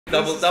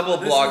Double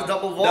vlog.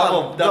 Double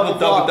vlog.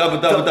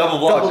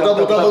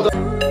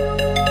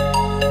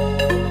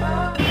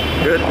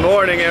 Good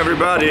morning,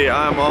 everybody.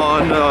 I'm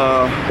on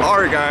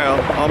Argyle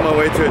on my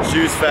way to a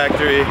juice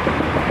factory.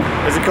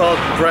 It's called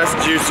Press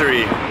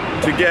Juicery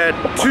to get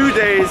 2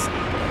 days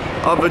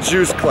of a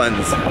juice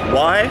cleanse.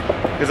 Why?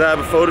 Because I have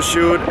a photo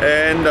shoot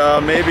and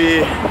maybe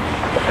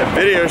a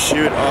video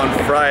shoot on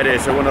Friday.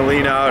 So I want to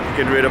lean out,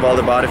 get rid of all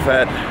the body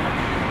fat,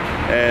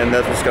 and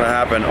that's what's gonna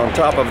happen. On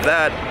top of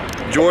that,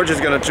 George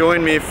is gonna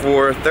join me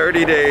for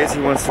 30 days.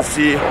 He wants to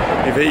see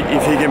if he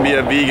can be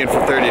a vegan for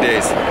 30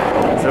 days.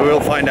 So we'll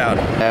find out.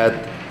 At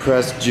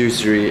Press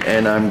Juicery,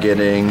 and I'm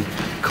getting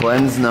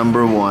cleanse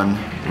number 1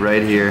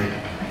 right here.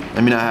 I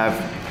mean, I've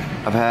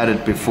had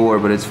it before,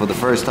 but it's for the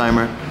first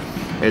timer.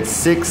 It's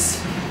 6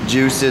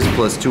 juices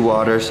plus 2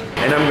 waters.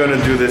 And I'm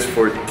gonna do this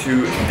for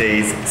 2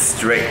 days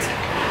straight.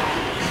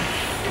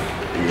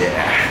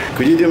 Yeah.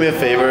 Could you do me a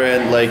favor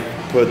and like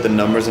put the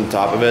numbers on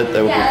top of it?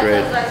 That would be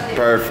great.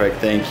 Perfect,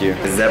 thank you.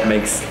 Because that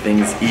makes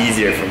things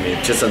easier for me.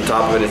 Just on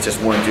top of it, it's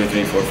just 1, 2,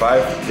 3, 4,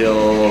 5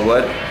 till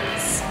what?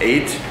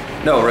 8?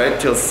 No, right?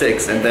 Till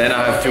 6, and then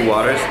I have 2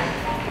 waters.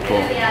 Cool.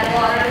 Yeah,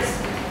 waters.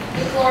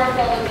 The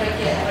chlorophyll would make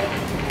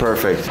it.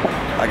 Perfect.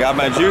 I got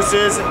my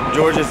juices.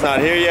 George is not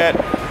here yet.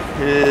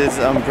 He's,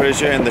 I'm pretty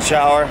sure, in the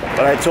shower.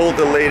 But I told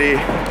the lady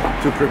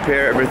to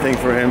prepare everything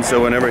for him, so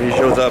whenever he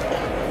shows up,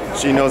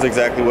 she knows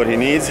exactly what he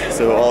needs.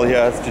 So all he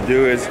has to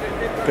do is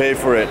pay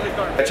for it.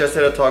 I just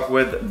had a talk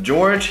with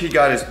George. He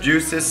got his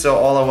juices, so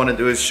all I want to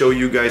do is show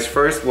you guys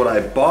first what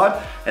I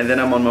bought, and then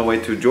I'm on my way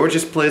to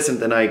George's place, and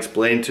then I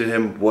explain to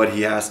him what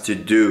he has to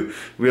do.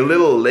 We're a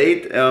little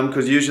late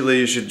because usually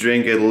you should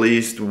drink at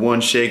least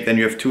 1 shake, then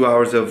you have 2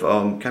 hours of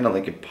kind of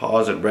like a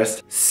pause and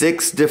rest.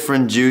 6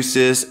 different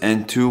juices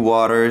and 2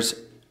 waters.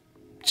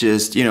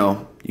 Just, you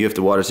know, you have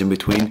the waters in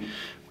between.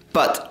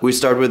 But we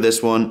start with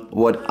this one.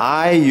 What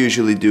I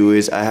usually do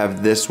is I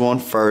have this one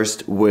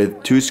first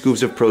with 2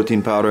 scoops of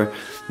protein powder.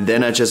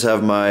 Then I just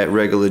have my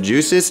regular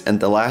juices,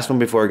 and the last one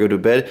before I go to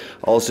bed,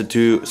 also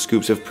 2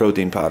 scoops of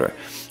protein powder.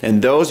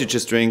 And those you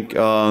just drink,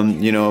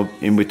 you know,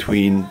 in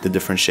between the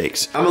different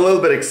shakes. I'm a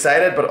little bit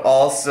excited, but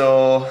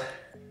also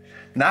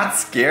not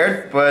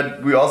scared,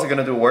 but we're also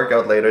gonna do a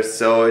workout later,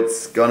 so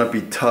it's gonna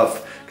be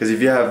tough. Because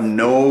if you have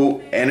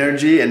no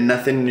energy and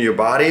nothing in your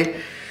body,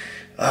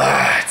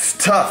 it's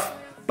tough.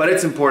 But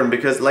it's important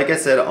because, like I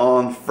said,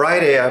 on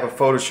Friday I have a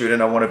photo shoot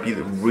and I want to be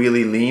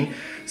really lean,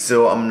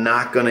 so I'm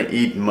not gonna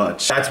eat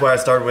much. That's why I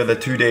start with a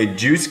 2-day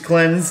juice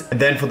cleanse, and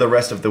then for the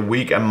rest of the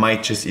week I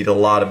might just eat a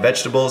lot of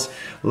vegetables,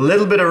 a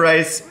little bit of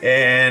rice,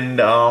 and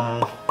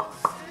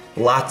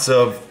lots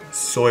of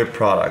soy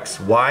products.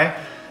 Why?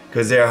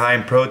 Because they're high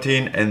in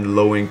protein and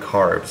low in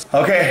carbs.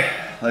 Okay,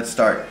 let's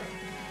start.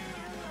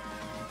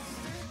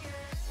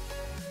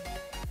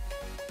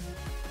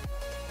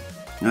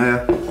 Oh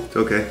yeah, it's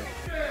okay.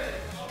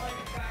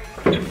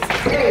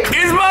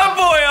 Is my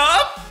boy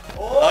up?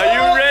 Oh. Are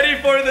you ready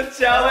for the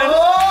challenge?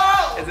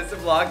 Oh. Is this a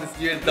vlog? This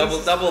is double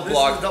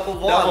vlog. Double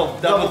vlog.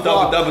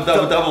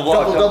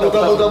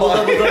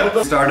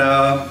 Start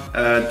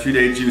a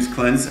 2-day juice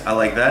cleanse. I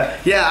like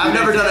that. Yeah, I've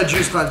never done a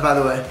juice cleanse, by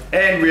the way.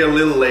 And we're a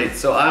little late,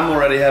 so I'm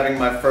already having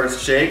my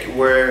first shake.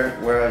 Where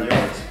are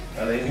yours?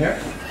 Are they in here?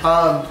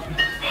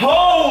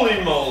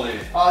 Holy moly!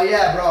 Oh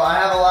yeah, bro. I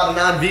have a lot of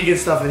non-vegan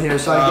stuff in here,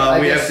 so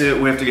we have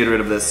to get rid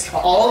of this.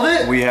 All of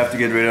it? We have to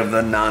get rid of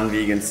the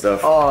non-vegan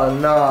stuff. Oh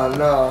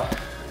no.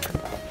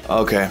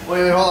 Okay.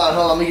 Wait, hold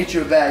on. Let me get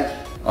you a bag.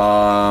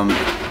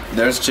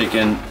 There's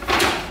chicken,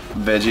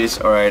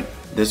 veggies. All right,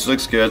 this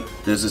looks good.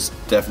 This is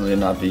definitely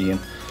not vegan.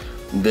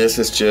 This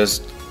is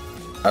just,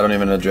 I don't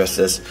even address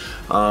this.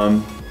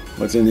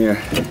 What's in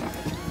here?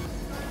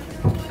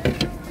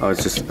 Oh,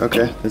 it's just,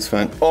 okay, that's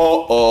fine.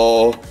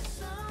 Oh.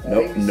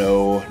 Nope,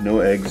 no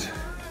eggs.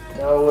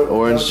 No,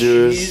 orange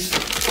juice.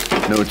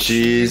 No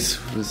cheese.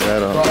 What is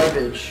that on?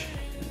 Garbage.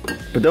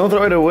 But don't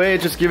throw it away,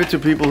 just give it to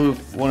people who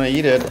want to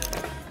eat it.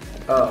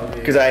 Oh, okay.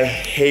 Because I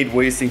hate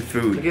wasting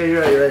food. Okay,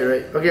 you're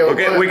right. Okay,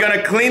 we're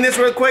gonna clean this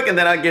real quick and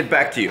then I'll get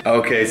back to you.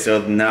 Okay,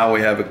 so now we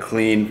have a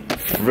clean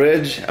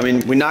fridge. I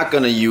mean, we're not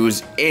gonna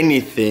use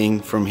anything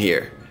from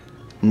here.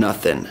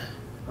 Nothing.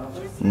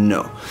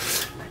 No.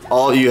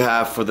 All you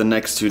have for the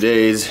next 2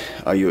 days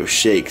are your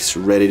shakes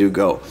ready to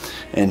go.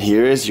 And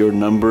here is your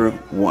number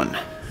 1.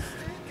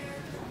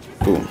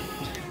 Boom.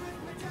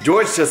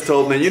 George just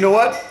told me, you know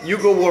what? You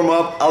go warm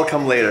up, I'll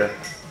come later.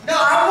 No,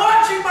 I'm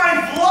watching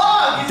my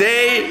vlog!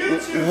 Day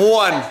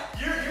 1.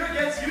 You're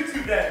against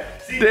YouTube then.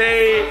 See,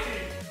 Day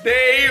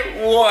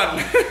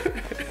 1.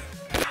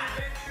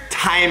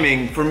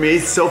 Timing for me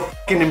is so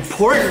fucking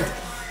important.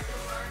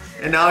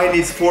 And now he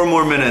needs 4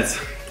 more minutes.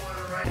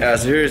 Yeah,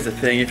 so here's the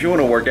thing. If you want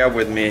to work out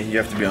with me, you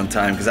have to be on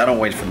time because I don't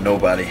wait for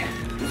nobody.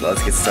 So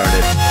let's get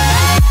started.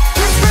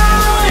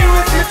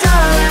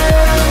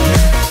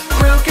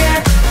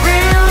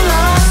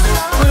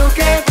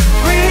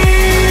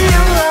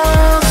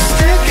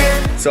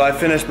 So I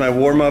finished my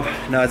warm-up.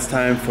 Now it's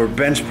time for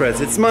bench press.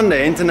 It's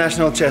Monday,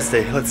 International Chest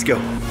Day. Let's go.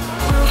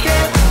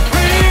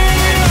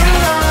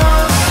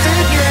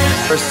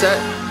 First set,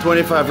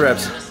 25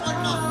 reps.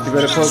 You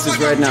better post this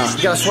right now.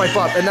 You gotta swipe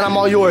up, and then I'm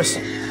all yours.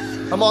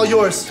 I'm all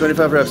yours.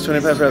 25 reps,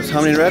 25 reps.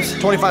 How many reps?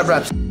 25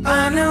 reps.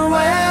 I know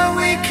where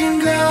we can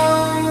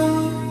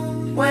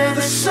go, where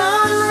the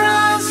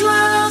sunrise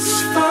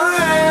lasts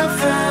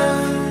forever,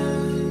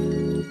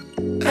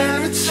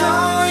 and it's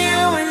all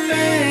you and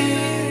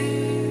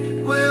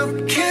me.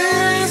 We'll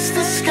kiss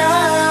the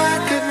sky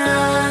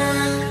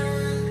goodnight.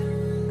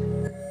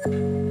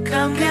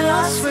 Come get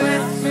lost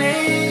with me.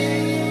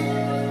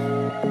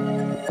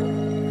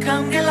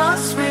 Come get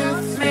lost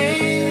with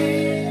me.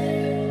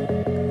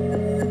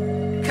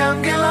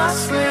 Come get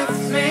lost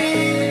with me.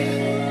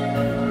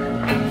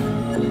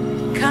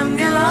 Come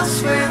get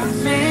lost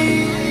with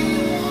me.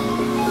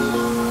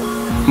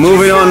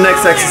 Moving on,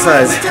 next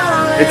exercise.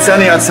 It's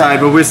sunny outside,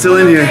 but we're still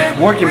in here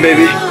working,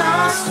 baby.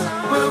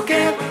 We'll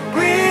get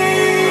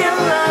real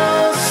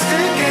lost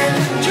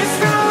again.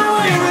 Just run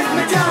away with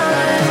me,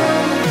 darling.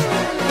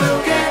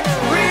 We'll get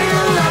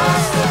real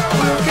lost.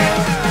 We'll get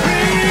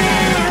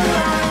real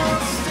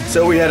lost. So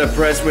we had a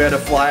press, we had a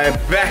fly,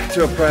 back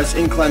to a press,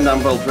 incline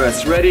dumbbell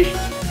press. Ready?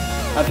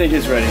 I think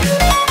he's ready.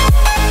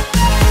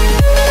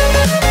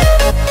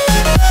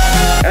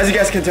 As you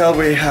guys can tell,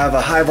 we have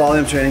a high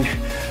volume training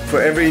for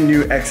every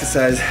new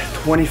exercise.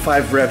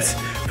 25 reps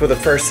for the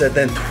first set,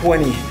 then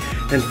 20,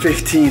 then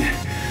 15.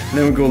 And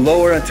then we go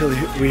lower until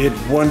we hit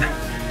one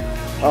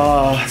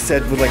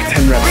set with like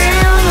 10 reps.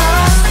 Real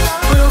lost.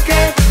 We'll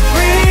get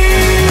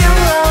real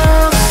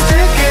lost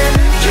again.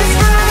 Just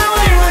run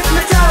away with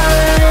me,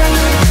 darling.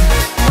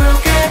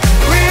 We'll get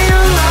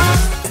real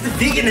lost. It's the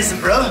veganism,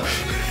 bro.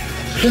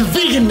 I'm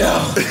vegan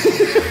now.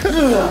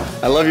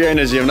 I love your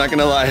energy, I'm not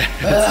gonna lie.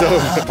 It's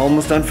dope.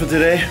 Almost done for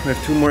today. We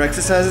have 2 more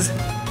exercises.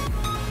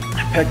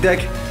 Pec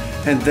deck,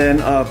 and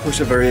then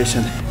push-up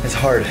variation. It's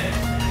hard.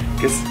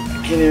 Because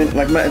I can't even,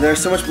 like there's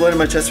so much blood in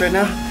my chest right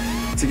now.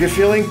 It's a good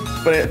feeling,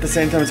 but at the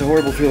same time it's a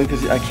horrible feeling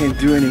because I can't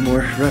do any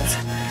more reps.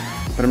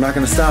 But I'm not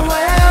gonna stop.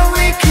 Where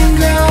we can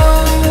go,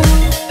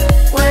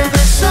 where the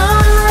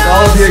sunrise. It's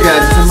all up here,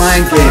 guys. It's a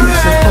mind game.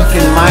 It's a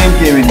fucking mind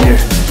game in here.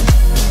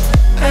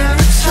 And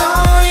it's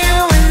all you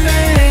and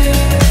me.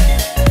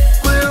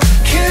 We'll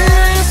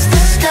kiss the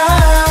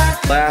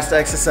sky. Last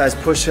exercise,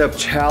 push-up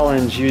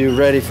challenge. You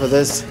ready for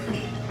this?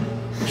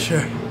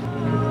 Sure.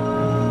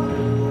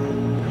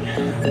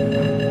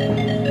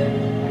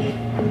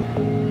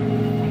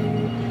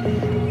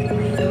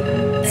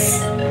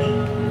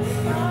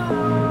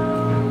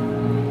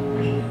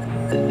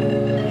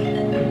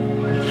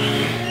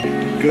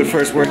 Good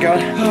first workout.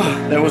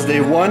 That was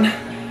day 1.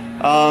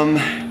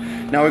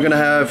 Now we're gonna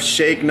have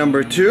shake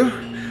number 2.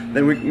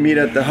 Then we meet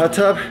at the hot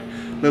tub.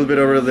 Little bit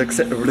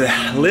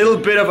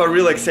of a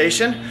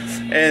relaxation,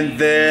 and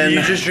then.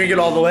 You just drink it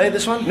all the way,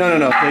 this one?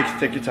 No.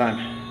 Take your time.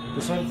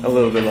 This one? A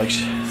little bit, like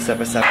step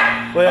by step.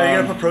 Wait, are you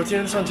gonna put protein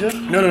in this one too?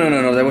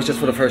 No. That was just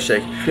for the first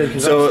shake. Good,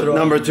 'cause So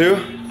number 2,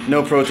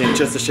 no protein,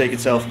 just the shake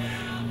itself.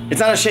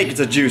 It's not a shake, it's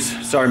a juice.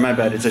 Sorry, my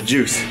bad. It's a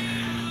juice.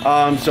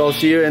 So I'll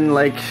see you in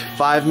like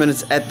 5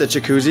 minutes at the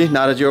jacuzzi.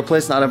 Not at your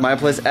place, not at my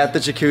place. At the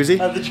jacuzzi.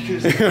 At the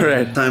jacuzzi. All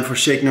right. Time for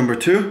shake number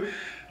 2.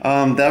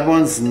 That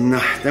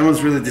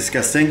one's really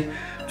disgusting.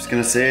 I'm just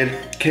gonna say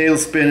it. Kale,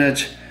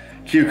 spinach,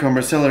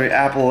 cucumber, celery,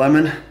 apple,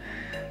 lemon.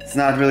 It's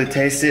not really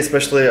tasty,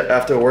 especially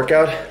after a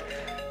workout.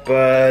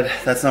 But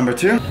that's number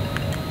 2.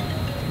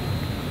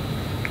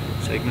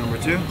 Shake number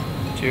 2.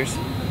 Cheers.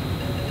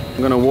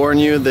 I'm gonna warn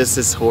you, this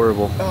is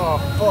horrible. Oh,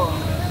 fuck.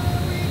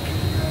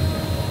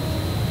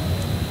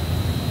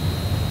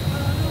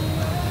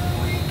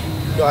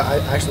 No,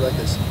 I actually like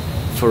this.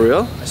 For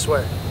real? I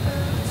swear.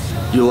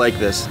 You like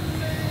this?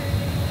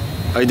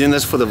 Are you doing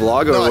this for the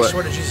vlog or No, what? I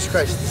swear to Jesus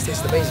Christ, this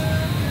tastes amazing.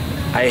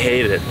 I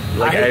hate it.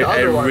 Like hate the I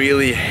other one.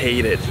 really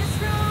hate it.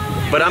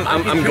 But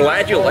I'm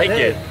glad you like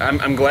it.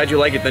 I'm glad you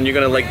like it. Then you're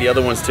gonna like the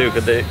other ones too,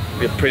 because they're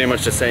pretty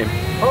much the same.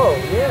 Oh,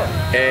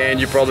 yeah. And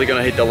you're probably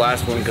gonna hate the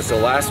last one, because the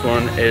last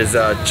one is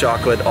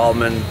chocolate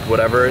almond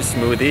whatever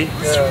smoothie.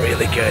 It's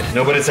really good.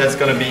 Nobody says it's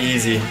gonna be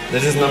easy.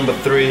 This is number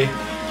 3.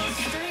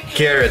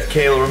 Carrot,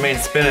 kale, romaine,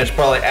 spinach,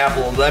 probably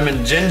apple,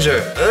 lemon,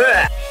 ginger.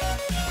 Ugh.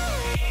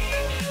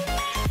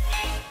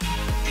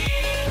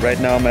 Right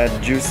now I'm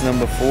at juice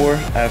number 4. I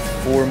have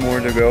 4 more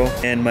to go,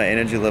 and my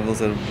energy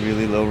levels are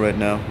really low right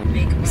now.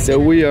 So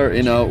we are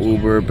in our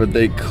Uber, but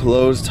they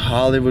closed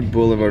Hollywood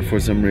Boulevard for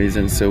some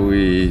reason, so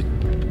we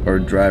are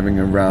driving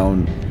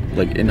around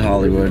like in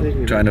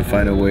Hollywood, trying to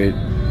find a way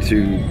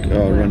to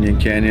Runyon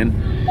Canyon.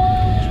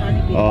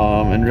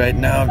 And right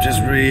now I'm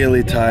just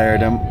really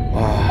tired.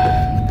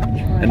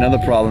 Another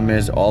problem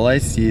is all I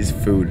see is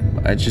food.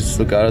 I just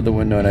look out of the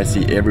window and I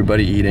see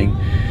everybody eating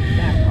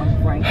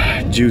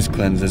juice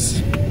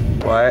cleanses.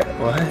 What?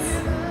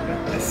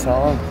 I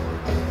saw him.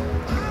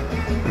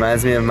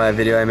 Reminds me of my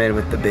video I made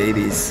with the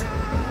babies.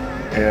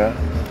 Yeah.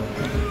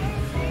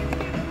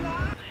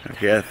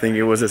 Okay, I think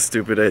it was a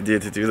stupid idea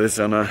to do this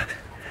on a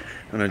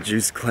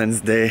juice cleanse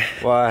day.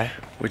 Why?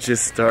 We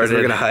just 'Cause started.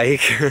 we're gonna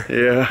hike.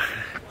 Yeah.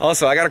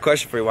 Also, I got a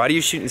question for you. Why do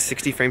you shoot in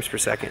 60 frames per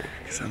second?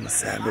 Because I'm a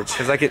savage.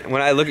 Because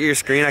when I look at your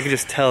screen, I can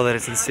just tell that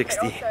it's in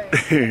 60.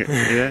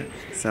 Yeah.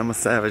 So I'm a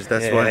savage,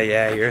 that's Yeah, why.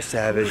 yeah, you're a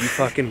savage. You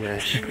fucking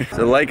wish.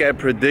 So like I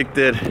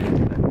predicted,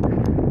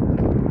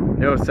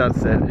 no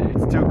sunset.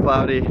 It's too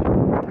cloudy.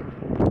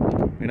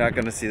 We're not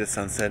gonna see the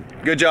sunset.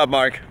 Good job,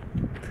 Mark.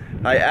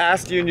 I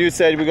asked you and you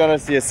said we're gonna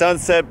see a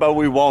sunset, but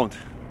we won't.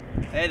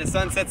 Hey, the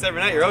sun sets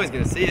every night. You're always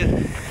gonna see it.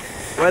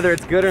 Whether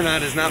it's good or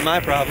not is not my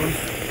problem.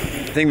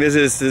 I think this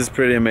is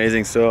pretty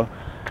amazing. So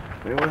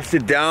when you wanna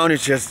sit down,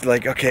 it's just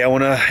like, okay, I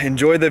wanna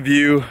enjoy the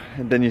view,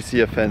 and then you see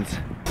a fence.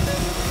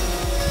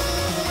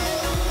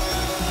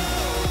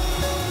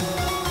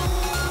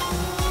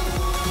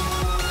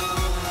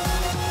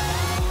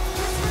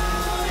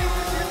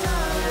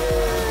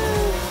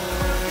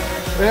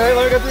 Wait,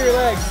 let me go through your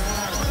legs.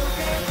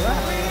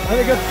 Let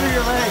me go through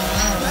your legs.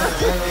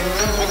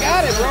 I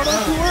got it, bro.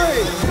 Don't you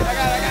worry. I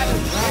got it.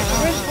 The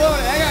wind's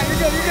blowing.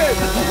 You're good.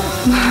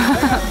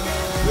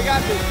 We got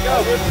this. Go.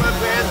 Here's my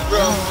pants,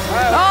 bro.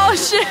 Oh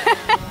shit!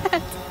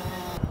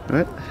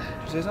 What? Did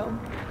you say something?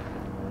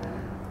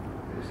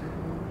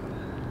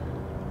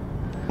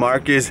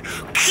 Mark is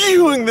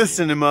cueing the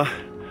cinema.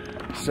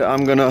 So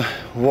I'm gonna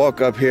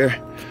walk up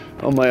here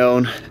on my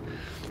own.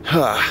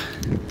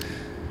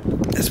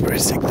 That's pretty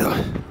sick though.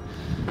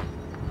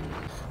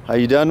 Are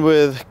you done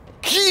with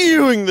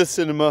cueing the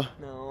cinema?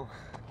 No.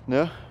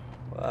 No?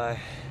 Why?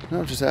 No,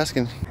 I'm just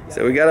asking.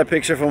 So we got a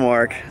picture from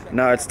Mark.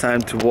 Now it's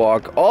time to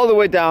walk all the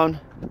way down.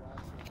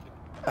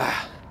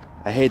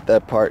 I hate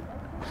that part.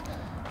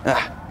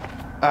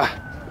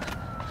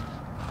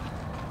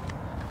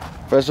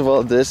 First of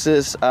all, this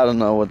is, I don't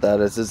know what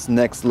that is. It's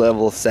next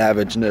level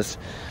savageness.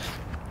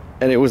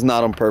 And it was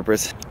not on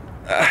purpose.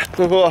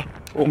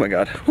 Oh my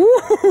God.